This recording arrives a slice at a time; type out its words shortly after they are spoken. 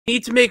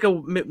need to make a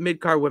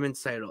mid-card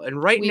women's title.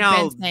 And right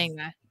now, been saying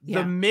that.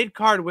 Yeah. The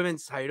mid-card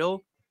women's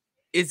title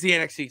is the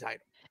NXT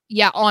title.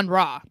 Yeah, on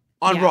Raw.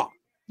 On Raw.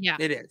 Yeah.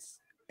 It is.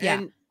 Yeah.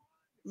 And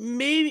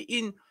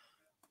maybe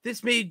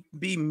this may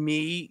be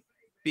me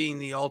being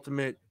the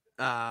ultimate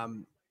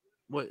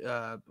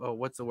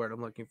what's the word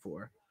I'm looking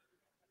for?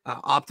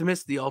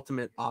 Optimist, the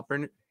ultimate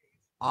optimist.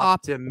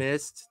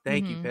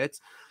 Thank you, Pitts.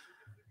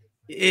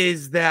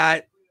 Is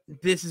that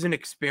this is an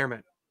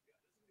experiment.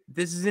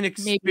 This is an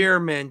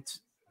experiment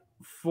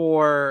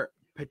for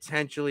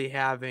potentially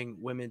having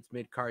women's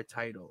mid-card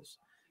titles.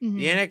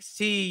 The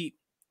NXT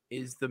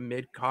is the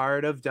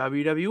mid-card of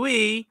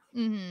WWE.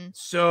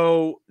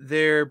 So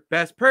their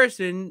best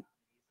person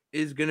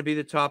is going to be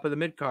the top of the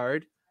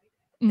mid-card.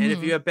 And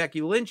if you have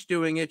Becky Lynch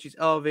doing it, she's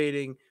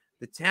elevating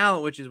the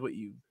talent, which is what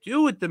you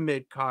do with the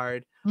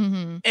mid-card.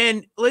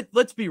 And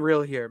let's be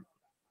real here.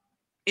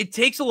 It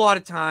takes a lot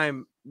of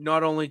time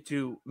not only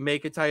to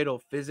make a title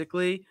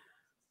physically,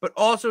 but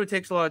also it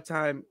takes a lot of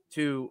time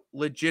to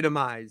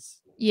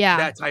legitimize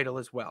that title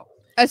as well.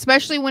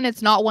 Especially when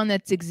it's not one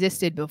that's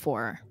existed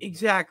before.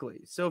 Exactly.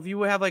 So if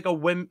you have like a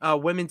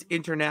women's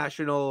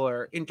international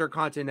or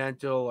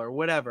intercontinental or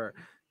whatever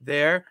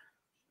there,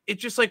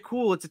 it's just like,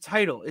 cool, it's a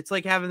title. It's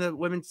like having the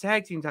women's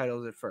tag team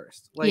titles at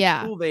first. Like,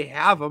 cool, they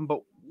have them,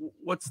 but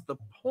what's the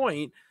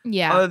point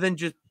other than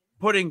just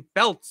putting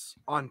belts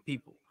on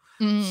people?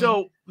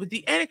 So with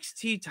the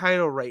NXT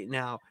title right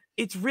now,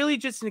 it's really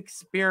just an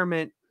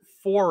experiment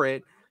for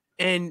it.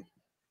 And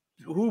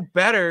who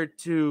better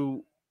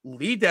to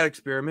lead that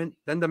experiment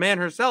than the man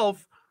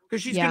herself,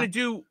 because she's going to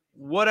do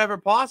whatever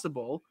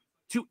possible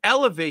to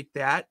elevate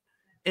that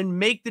and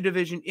make the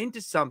division into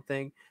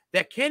something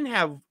that can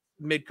have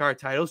mid-card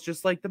titles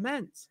just like the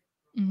men's.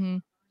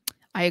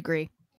 I agree.